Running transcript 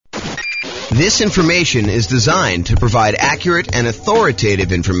This information is designed to provide accurate and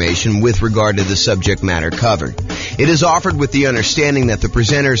authoritative information with regard to the subject matter covered. It is offered with the understanding that the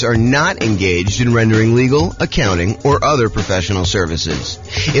presenters are not engaged in rendering legal, accounting, or other professional services.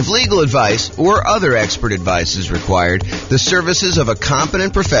 If legal advice or other expert advice is required, the services of a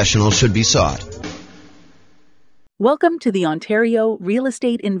competent professional should be sought. Welcome to the Ontario Real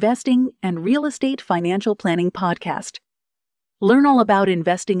Estate Investing and Real Estate Financial Planning Podcast. Learn all about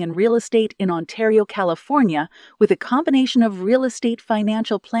investing in real estate in Ontario, California, with a combination of real estate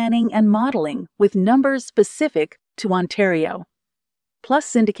financial planning and modeling with numbers specific to Ontario. Plus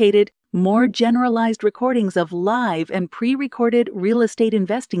syndicated, more generalized recordings of live and pre-recorded real estate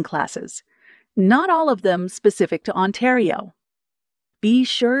investing classes, not all of them specific to Ontario. Be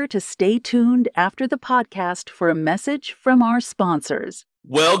sure to stay tuned after the podcast for a message from our sponsors.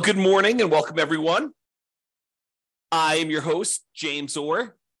 Well, good morning and welcome everyone. I am your host, James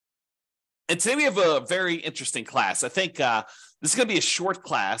Orr, and today we have a very interesting class. I think this is going to be a short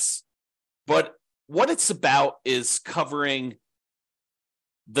class, but what it's about is covering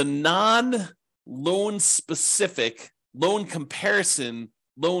the non-loan specific, loan comparison,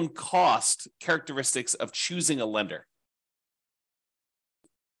 loan cost characteristics of choosing a lender.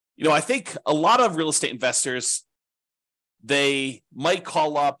 You know, I think a lot of real estate investors, they might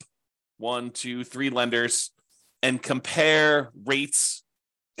call up 1, 2, 3 lenders and compare rates,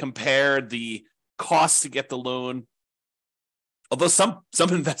 compare the cost to get the loan. Although some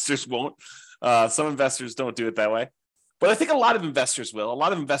investors won't. Some investors don't do it that way. But I think a lot of investors will. A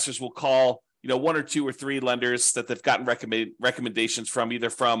lot of investors will call, 1 or 2 or 3 lenders that they've gotten recommendations from,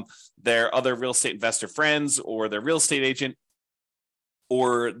 either from their other real estate investor friends or their real estate agent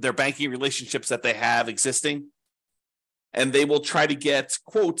or their banking relationships that they have existing. And they will try to get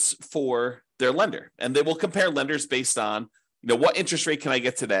quotes for their lender, and they will compare lenders based on, what interest rate can I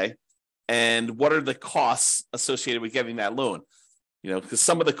get today, and what are the costs associated with getting that loan? Because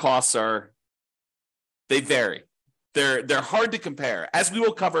some of the costs they vary. They're hard to compare, as we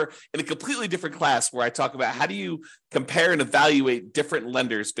will cover in a completely different class where I talk about how do you compare and evaluate different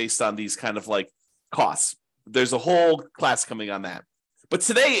lenders based on these kind of like costs. There's a whole class coming on that. But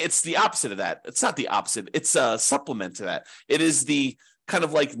today it's the opposite of that. It's not the opposite. It's a supplement to that. It is the kind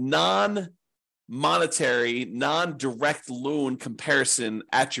of like non-monetary, non-direct loan comparison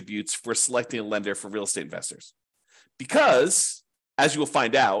attributes for selecting a lender for real estate investors. Because, as you will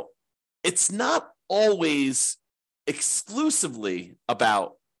find out, it's not always exclusively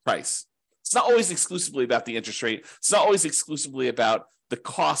about price. It's not always exclusively about the interest rate. It's not always exclusively about the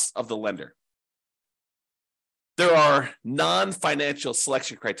cost of the lender. There are non-financial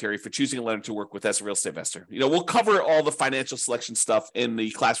selection criteria for choosing a lender to work with as a real estate investor. We'll cover all the financial selection stuff in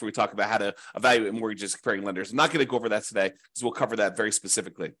the class where we talk about how to evaluate mortgages comparing lenders. I'm not going to go over that today because we'll cover that very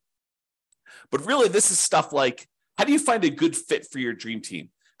specifically. But really, this is stuff like, how do you find a good fit for your dream team?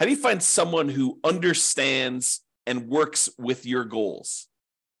 How do you find someone who understands and works with your goals,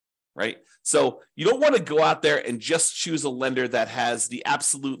 right? So you don't want to go out there and just choose a lender that has the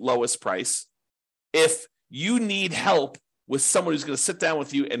absolute lowest price. If you need help with someone who's going to sit down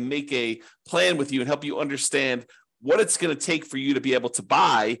with you and make a plan with you and help you understand what it's going to take for you to be able to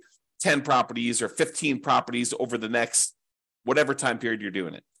buy 10 properties or 15 properties over the next whatever time period you're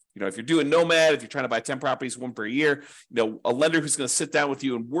doing it. If you're doing Nomad, if you're trying to buy 10 properties, 1 per year, a lender who's going to sit down with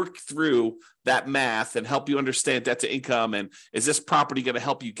you and work through that math and help you understand debt to income. And is this property going to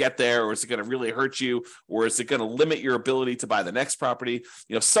help you get there, or is it going to really hurt you, or is it going to limit your ability to buy the next property?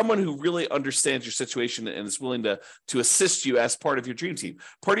 Someone who really understands your situation and is willing to assist you as part of your dream team,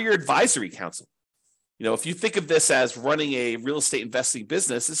 part of your advisory council. If you think of this as running a real estate investing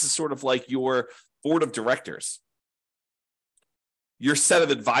business, this is sort of like your board of directors, your set of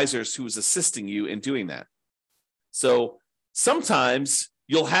advisors who is assisting you in doing that. So sometimes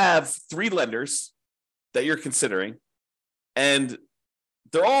you'll have 3 lenders that you're considering, and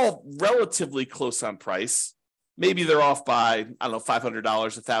they're all relatively close on price. Maybe they're off by, $500,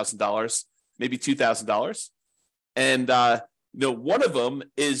 $1,000, maybe $2,000. And, one of them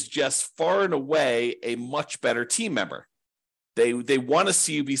is just far and away a much better team member. They want to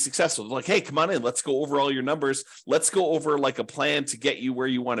see you be successful. They're like, hey, come on in. Let's go over all your numbers. Let's go over like a plan to get you where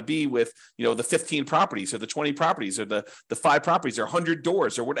you want to be with, the 15 properties or the 20 properties or the 5 properties or 100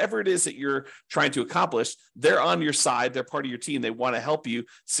 doors or whatever it is that you're trying to accomplish. They're on your side. They're part of your team. They want to help you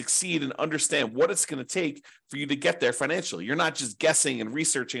succeed and understand what it's going to take for you to get there financially. You're not just guessing and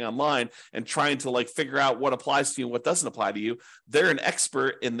researching online and trying to figure out what applies to you and what doesn't apply to you. They're an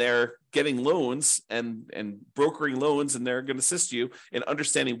expert in their getting loans and brokering loans, and they're going to assist you in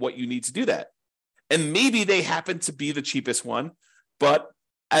understanding what you need to do that. And maybe they happen to be the cheapest one, but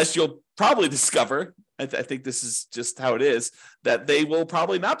as you'll probably discover, I think this is just how it is, that they will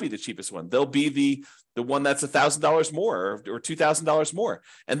probably not be the cheapest one. They'll be the one that's $1,000 more or $2,000 more.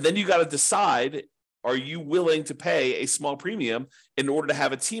 And then you got to decide, are you willing to pay a small premium in order to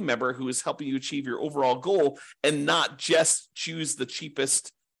have a team member who is helping you achieve your overall goal and not just choose the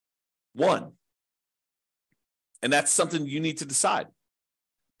cheapest one? And that's something you need to decide.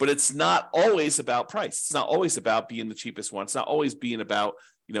 But it's not always about price. It's not always about being the cheapest one. It's not always being about,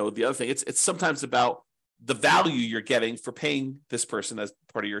 the other thing. It's sometimes about the value you're getting for paying this person as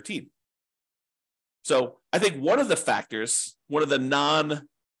part of your team. So I think one of the factors, one of the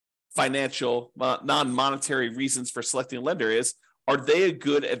non-financial, non-monetary reasons for selecting a lender is, are they a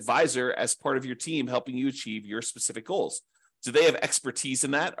good advisor as part of your team helping you achieve your specific goals? Do they have expertise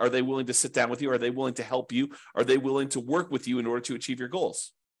in that? Are they willing to sit down with you? Are they willing to help you? Are they willing to work with you in order to achieve your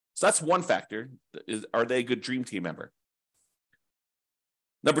goals? So that's one factor. Are they a good dream team member?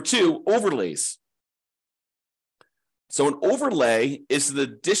 Number two, overlays. So an overlay is an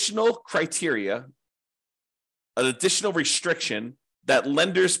additional criteria, an additional restriction that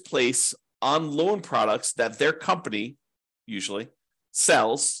lenders place on loan products that their company usually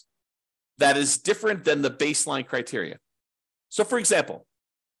sells that is different than the baseline criteria. So for example,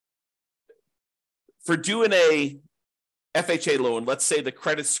 for doing a FHA loan, let's say the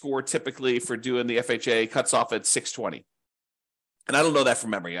credit score typically for doing the FHA cuts off at 620. And I don't know that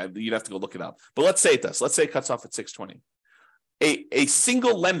from memory. You'd have to go look it up. But let's say it does. Let's say it cuts off at 620. A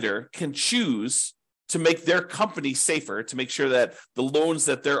single lender can choose to make their company safer, to make sure that the loans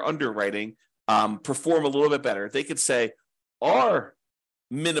that they're underwriting perform a little bit better. They could say, our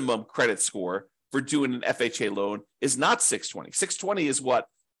minimum credit score for doing an FHA loan is not 620. 620 is what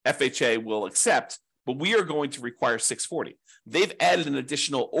FHA will accept, but we are going to require 640. They've added an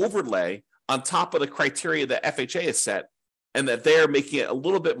additional overlay on top of the criteria that FHA has set, and that they're making it a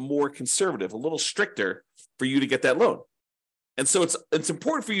little bit more conservative, a little stricter for you to get that loan. And so it's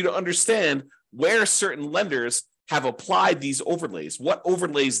important for you to understand where certain lenders have applied these overlays, what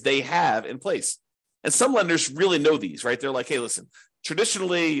overlays they have in place. And some lenders really know these, right? They're like, hey, listen,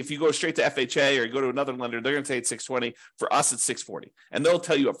 traditionally, if you go straight to FHA or you go to another lender, they're going to say it's 620. For us, it's 640. And they'll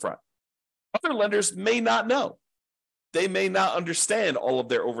tell you up front. Other lenders may not know. They may not understand all of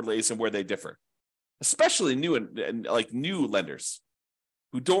their overlays and where they differ, especially new lenders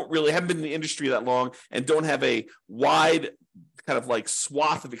who haven't been in the industry that long and don't have a wide kind of like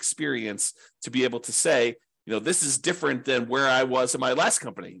swath of experience to be able to say, this is different than where I was in my last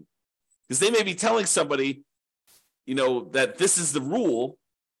company. Because they may be telling somebody, that this is the rule,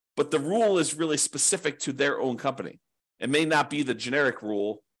 but the rule is really specific to their own company. It may not be the generic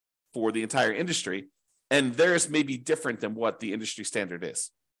rule for the entire industry, and theirs may be different than what the industry standard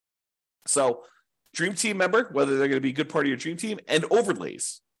is. So dream team member, whether they're going to be a good part of your dream team, and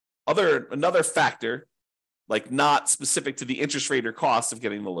overlays. Another factor, like not specific to the interest rate or cost of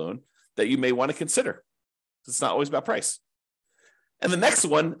getting the loan, that you may want to consider. It's not always about price. And the next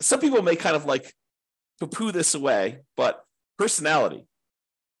one, some people may kind of like poo-poo this away, but personality.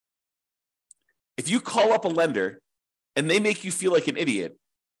 If you call up a lender and they make you feel like an idiot,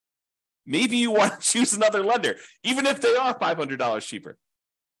 maybe you want to choose another lender, even if they are $500 cheaper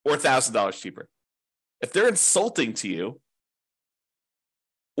or $1,000 cheaper. If they're insulting to you,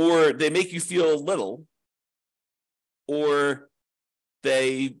 or they make you feel little, or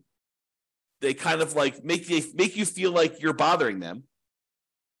they kind of like make you feel like you're bothering them,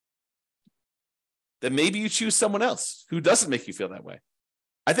 then maybe you choose someone else who doesn't make you feel that way.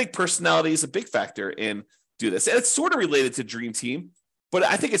 I think personality is a big factor in do this. And it's sort of related to Dream Team, but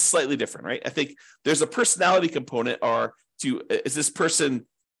I think it's slightly different, right? I think there's a personality component, is this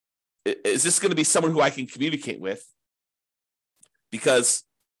going to be someone who I can communicate with because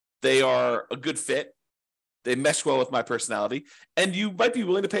they are a good fit, they mesh well with my personality, and you might be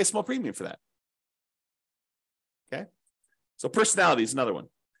willing to pay a small premium for that. Okay? So personality is another one.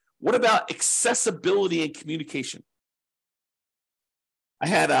 What about accessibility and communication? I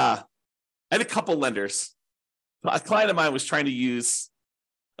had a couple lenders. A client of mine was trying to use,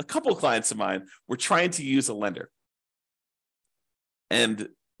 a couple of clients of mine were trying to use a lender. And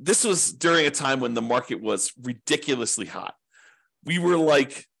this was during a time when the market was ridiculously hot. We were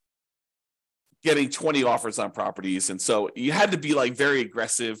like getting 20 offers on properties. And so you had to be like very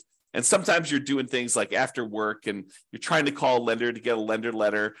aggressive. And sometimes you're doing things like after work and you're trying to call a lender to get a lender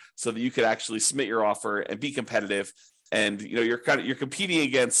letter so that you could actually submit your offer and be competitive. And you're competing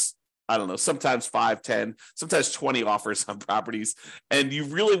against, I don't know, sometimes 5, 10, sometimes 20 offers on properties. And you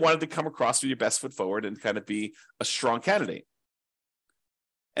really wanted to come across with your best foot forward and kind of be a strong candidate.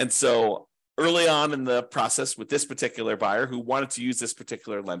 And so early on in the process with this particular buyer who wanted to use this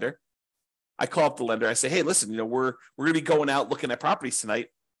particular lender, I call up the lender. I say, hey, listen, we're going to be going out looking at properties tonight.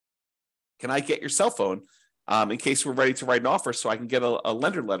 Can I get your cell phone in case we're ready to write an offer so I can get a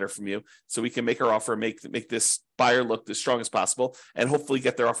lender letter from you so we can make our offer, make this buyer look as strong as possible and hopefully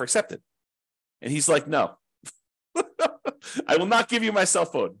get their offer accepted. And he's like, no, I will not give you my cell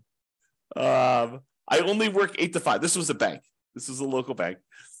phone. I only work 8 to 5. This was a bank. This was a local bank,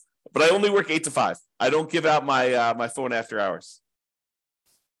 but I only work 8 to 5. I don't give out my phone after hours.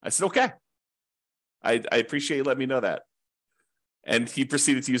 I said, okay. I appreciate you letting me know that. And he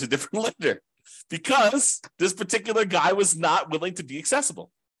proceeded to use a different lender because this particular guy was not willing to be accessible.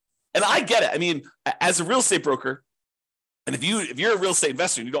 And I get it. I mean, as a real estate broker, and if you're a real estate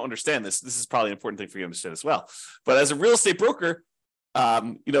investor and you don't understand this is probably an important thing for you to understand as well. But as a real estate broker,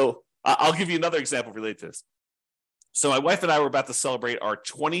 I'll give you another example related to this. So my wife and I were about to celebrate our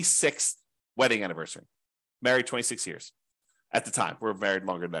 26th wedding anniversary, married 26 years at the time. We're married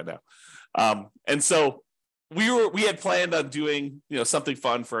longer than that now. And so we had planned on doing, something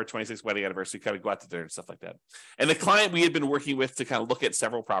fun for our 26th wedding anniversary, kind of go out to dinner and stuff like that. And the client we had been working with to kind of look at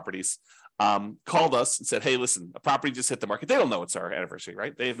several properties called us and said, hey, listen, a property just hit the market. They don't know it's our anniversary,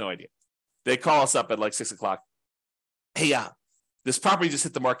 right? They have no idea. They call us up at like 6:00. Hey, this property just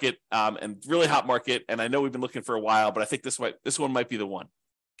hit the market and really hot market. And I know we've been looking for a while, but I think this one might be the one.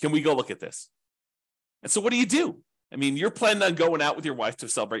 Can we go look at this? And so what do? I mean, you're planning on going out with your wife to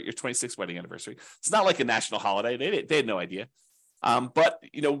celebrate your 26th wedding anniversary. It's not like a national holiday. They had no idea. But,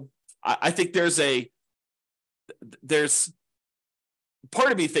 I think there's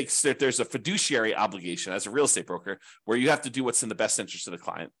part of me thinks that there's a fiduciary obligation as a real estate broker where you have to do what's in the best interest of the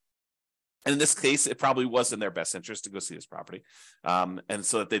client. And in this case, it probably was in their best interest to go see this property. And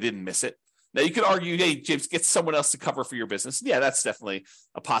so that they didn't miss it. Now, you could argue, hey, James, get someone else to cover for your business. Yeah, that's definitely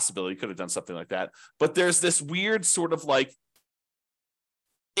a possibility. You could have done something like that. But there's this weird sort of like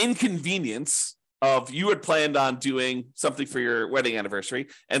inconvenience of you had planned on doing something for your wedding anniversary,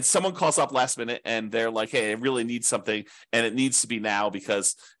 and someone calls up last minute and they're like, hey, I really need something, and it needs to be now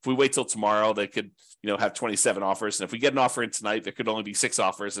because if we wait till tomorrow, they could have 27 offers. And if we get an offer in tonight, there could only be 6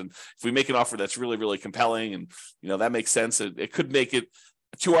 offers. And if we make an offer that's really, really compelling and, that makes sense, it could make it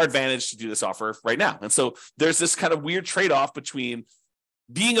to our advantage to do this offer right now. And so there's this kind of weird trade-off between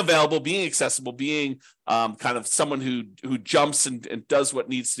being available, being accessible, being kind of someone who jumps and does what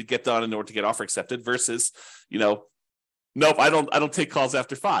needs to get done in order to get offer accepted versus, nope, I don't take calls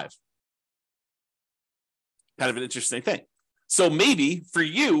after 5. Kind of an interesting thing. So maybe for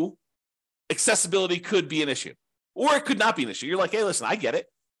you, accessibility could be an issue, or it could not be an issue. You're like, hey, listen, I get it.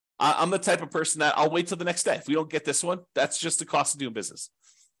 I'm the type of person that I'll wait till the next day. If we don't get this one, that's just the cost of doing business.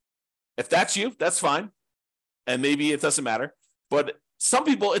 If that's you, that's fine. And maybe it doesn't matter. But some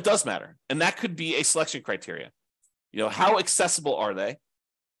people, it does matter. And that could be a selection criteria. How accessible are they?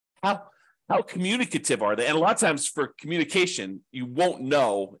 How communicative are they? And a lot of times for communication, you won't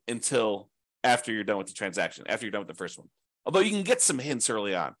know until after you're done with the transaction, after you're done with the first one. Although you can get some hints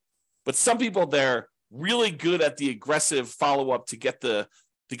early on. But some people, they're really good at the aggressive follow-up to get the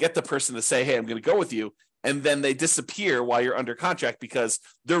person to say, hey, I'm going to go with you. And then they disappear while you're under contract because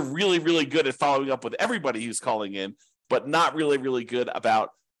they're really, really good at following up with everybody who's calling in, but not really, really good about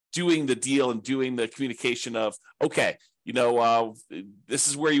doing the deal and doing the communication of, okay, this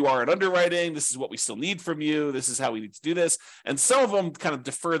is where you are in underwriting. This is what we still need from you. This is how we need to do this. And some of them kind of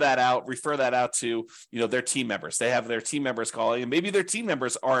refer that out to, their team members. They have their team members calling, and maybe their team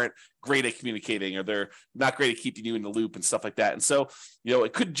members aren't great at communicating, or they're not great at keeping you in the loop and stuff like that. And so,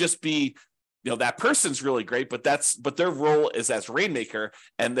 it could just be, that person's really great, but their role is as rainmaker,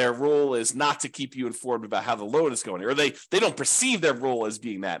 and their role is not to keep you informed about how the loan is going, or they don't perceive their role as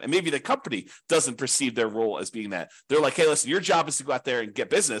being that. And maybe the company doesn't perceive their role as being that. They're like, hey, listen, your job is to go out there and get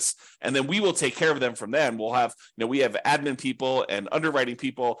business, and then we will take care of them from then. We'll have, we have admin people and underwriting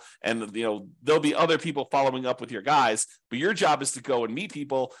people, and, there'll be other people following up with your guys, but your job is to go and meet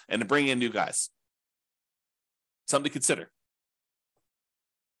people and to bring in new guys. Something to consider.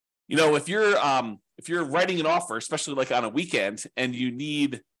 If you're writing an offer, especially like on a weekend, and you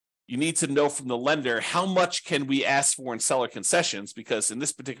need to know from the lender how much can we ask for in seller concessions, because in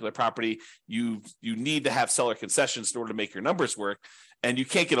this particular property, you need to have seller concessions in order to make your numbers work, and you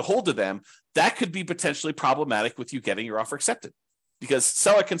can't get a hold of them, that could be potentially problematic with you getting your offer accepted, because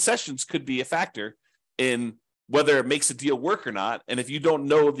seller concessions could be a factor in whether it makes a deal work or not. And if you don't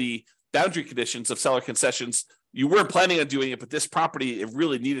know the boundary conditions of seller concessions, you weren't planning on doing it, but this property, it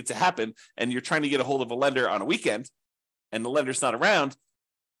really needed to happen, and you're trying to get a hold of a lender on a weekend, and the lender's not around,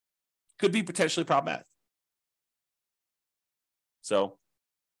 could be potentially problematic. So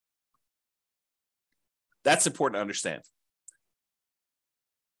that's important to understand.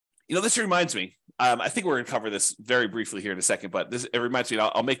 This reminds me, I think we're going to cover this very briefly here in a second, but it reminds me,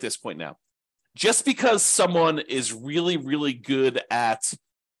 I'll make this point now. Just because someone is really, really good at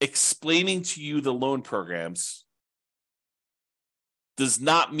explaining to you the loan programs does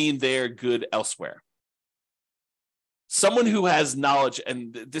not mean they're good elsewhere. Someone who has knowledge,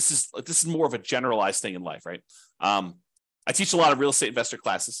 and this is more of a generalized thing in life, right? I teach a lot of real estate investor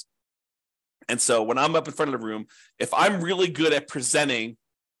classes. And so when I'm up in front of the room, if I'm really good at presenting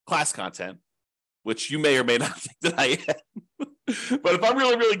class content, which you may or may not think that I am, but if I'm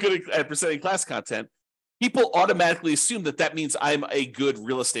really, really good at presenting class content, people automatically assume that means I'm a good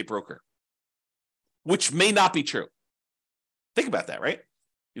real estate broker, which may not be true. Think about that, right?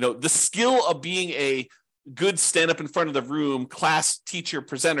 The skill of being a good stand up in front of the room, class teacher,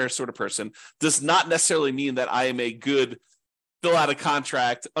 presenter sort of person does not necessarily mean that I am a good fill out a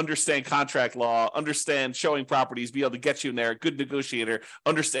contract, understand contract law, understand showing properties, be able to get you in there, good negotiator,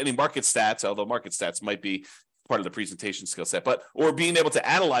 understanding market stats, although market stats might be part of the presentation skill set, or being able to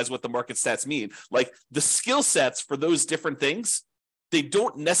analyze what the market stats mean. Like the skill sets for those different things, they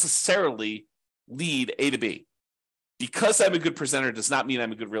don't necessarily lead A to B. Because I'm a good presenter does not mean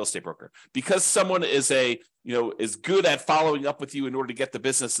I'm a good real estate broker. Because someone is is good at following up with you in order to get the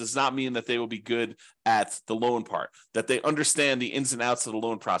business does not mean that they will be good at the loan part, that they understand the ins and outs of the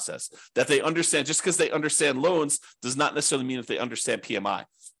loan process, that they understand, just because they understand loans does not necessarily mean that they understand PMI.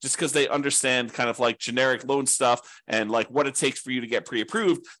 Just because they understand kind of like generic loan stuff and like what it takes for you to get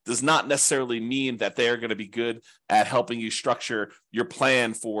pre-approved does not necessarily mean that they are going to be good at helping you structure your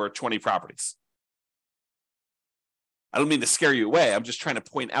plan for 20 properties. I don't mean to scare you away. I'm just trying to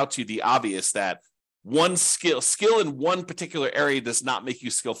point out to you the obvious that one skill in one particular area does not make you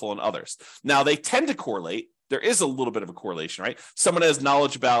skillful in others. Now, they tend to correlate. There is a little bit of a correlation, right? Someone has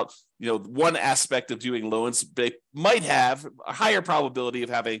knowledge about, one aspect of doing loans, they might have a higher probability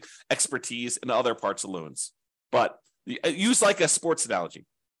of having expertise in other parts of loans. But use like a sports analogy.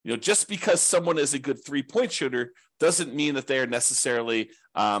 Just because someone is a good 3-point shooter doesn't mean that they are necessarily,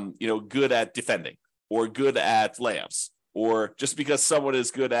 good at defending or good at layups, or just because someone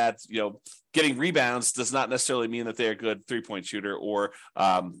is good at, getting rebounds does not necessarily mean that they're a good 3-point shooter or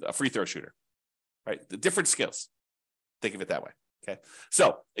a free throw shooter, right? The different skills. Think of it that way. Okay.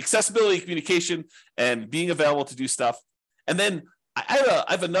 So accessibility, communication, and being available to do stuff. And then I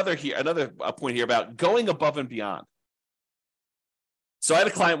have another point here about going above and beyond. So I had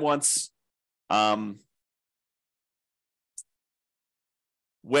a client once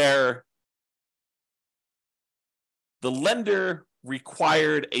where the lender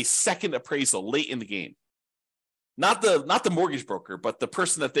required a second appraisal late in the game. Not the mortgage broker, but the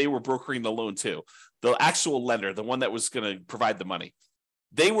person that they were brokering the loan to, the actual lender, the one that was going to provide the money.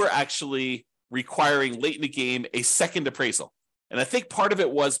 They were actually requiring late in the game a second appraisal. And I think part of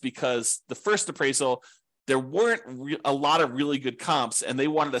it was because the first appraisal, there weren't a lot of really good comps, and they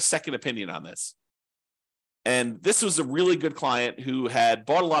wanted a second opinion on this. And this was a really good client who had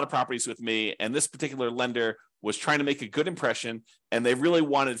bought a lot of properties with me, and this particular lender was trying to make a good impression, and they really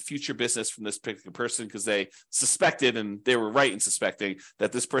wanted future business from this particular person because they suspected, and they were right in suspecting,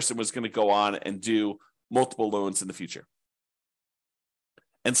 that this person was going to go on and do multiple loans in the future.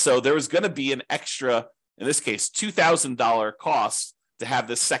 And so there was going to be an extra, in this case, $2,000 cost to have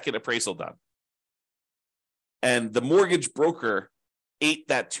this second appraisal done. And the mortgage broker ate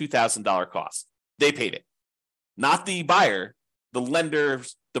that $2,000 cost. They paid it. Not the buyer, the lender,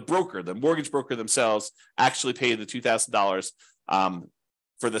 the broker, the mortgage broker themselves actually paid the $2,000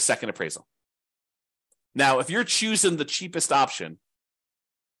 for the second appraisal. Now, if you're choosing the cheapest option,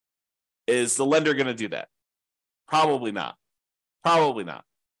 is the lender going to do that? Probably not. Probably not.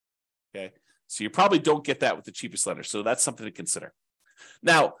 Okay. So you probably don't get that with the cheapest lender. So that's something to consider.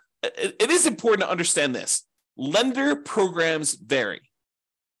 Now, it is important to understand this. Lender programs vary.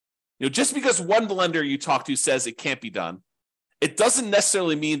 Just because one lender you talk to says it can't be done, it doesn't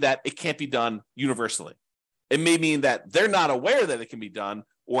necessarily mean that it can't be done universally. It may mean that they're not aware that it can be done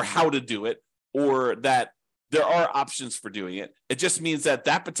or how to do it, or that there are options for doing it. It just means that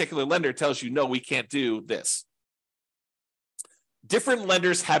that particular lender tells you, no, we can't do this. Different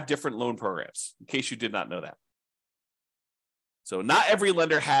lenders have different loan programs, in case you did not know that. So not every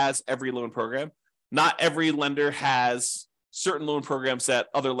lender has every loan program. Not every lender has certain loan programs that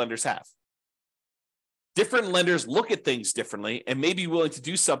other lenders have. Different lenders look at things differently and may be willing to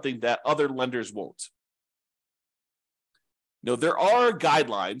do something that other lenders won't. There are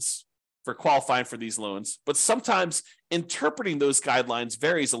guidelines for qualifying for these loans, but sometimes interpreting those guidelines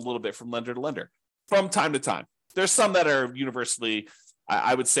varies a little bit from lender to lender from time to time. There's some that are universally,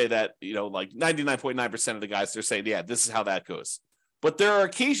 I would say that, like 99.9% of the guys, they're saying, yeah, this is how that goes. but there are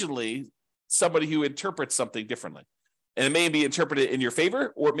occasionally somebody who interprets something differently. And it may be interpreted in your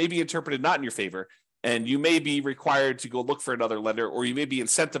favor, or it may be interpreted not in your favor. And you may be required to go look for another lender, or you may be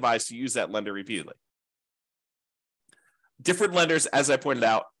incentivized to use that lender repeatedly. Different lenders, as I pointed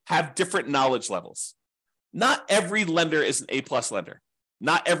out, have different knowledge levels. Not every lender is an A+ lender.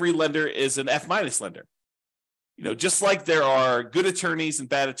 Not every lender is an F- lender. Just like there are good attorneys and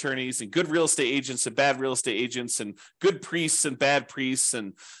bad attorneys, and good real estate agents and bad real estate agents, and good priests and bad priests,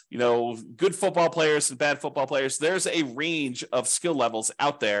 and good football players and bad football players, there's a range of skill levels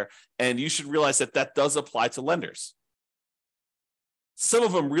out there, and you should realize that does apply to lenders. Some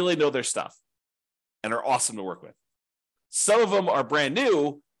of them really know their stuff and are awesome to work with. Some of them are brand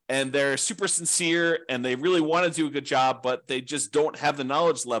new and they're super sincere and they really want to do a good job, but they just don't have the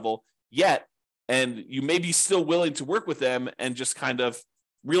knowledge level yet. And you may be still willing to work with them and just kind of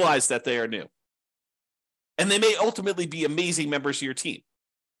realize that they are new. And they may ultimately be amazing members of your team.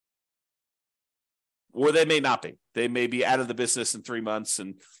 Or they may not be. They may be out of the business in 3 months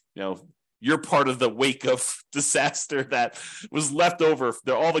and, you're part of the wake of disaster that was left over,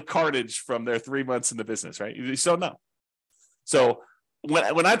 all the carnage from their 3 months in the business, right? You just don't know. So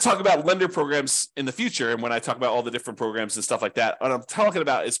when I talk about lender programs in the future, and when I talk about all the different programs and stuff like that, what I'm talking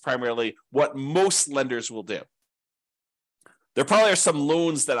about is primarily what most lenders will do. There probably are some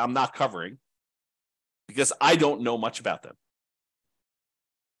loans that I'm not covering because I don't know much about them.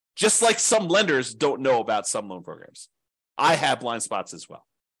 Just like some lenders don't know about some loan programs. I have blind spots as well.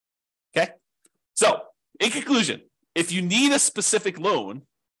 Okay? So, in conclusion, if you need a specific loan,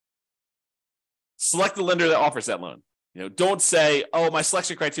 select the lender that offers that loan. Don't say, oh, my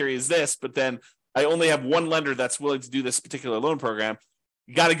selection criteria is this, but then I only have one lender that's willing to do this particular loan program.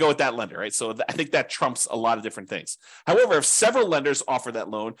 You got to go with that lender, right? So I think that trumps a lot of different things. However, if several lenders offer that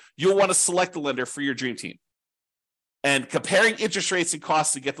loan, you'll want to select the lender for your dream team. And comparing interest rates and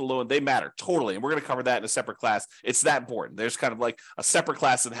costs to get the loan, they matter totally. And we're going to cover that in a separate class. It's that important. There's kind of like a separate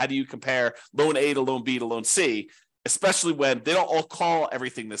class of how do you compare loan A to loan B to loan C, especially when they don't all call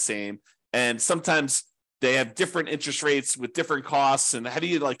everything the same. And sometimes they have different interest rates with different costs. And how do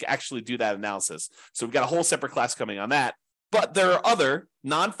you actually do that analysis? So we've got a whole separate class coming on that. But there are other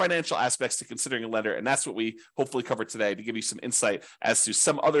non-financial aspects to considering a lender, and that's what we hopefully covered today to give you some insight as to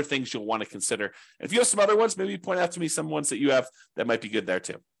some other things you'll want to consider. And if you have some other ones, maybe point out to me some ones that you have that might be good there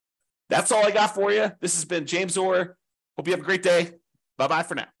too. That's all I got for you. This has been James Orr. Hope you have a great day. Bye-bye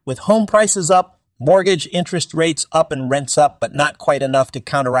for now. With home prices up, mortgage interest rates up, and rents up, but not quite enough to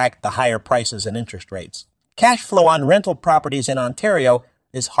counteract the higher prices and interest rates, cash flow on rental properties in Ontario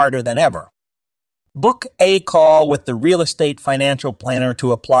is harder than ever. Book a call with the Real Estate Financial Planner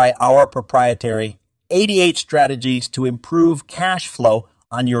to apply our proprietary 88 strategies to improve cash flow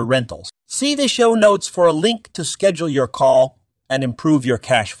on your rentals. See the show notes for a link to schedule your call and improve your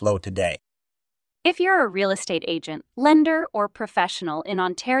cash flow today. If you're a real estate agent, lender, or professional in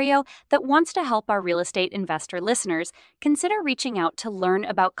Ontario that wants to help our real estate investor listeners, consider reaching out to learn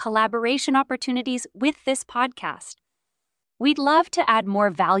about collaboration opportunities with this podcast. We'd love to add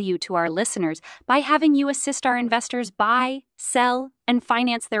more value to our listeners by having you assist our investors buy, sell, and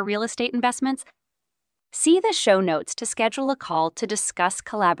finance their real estate investments. See the show notes to schedule a call to discuss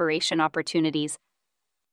collaboration opportunities.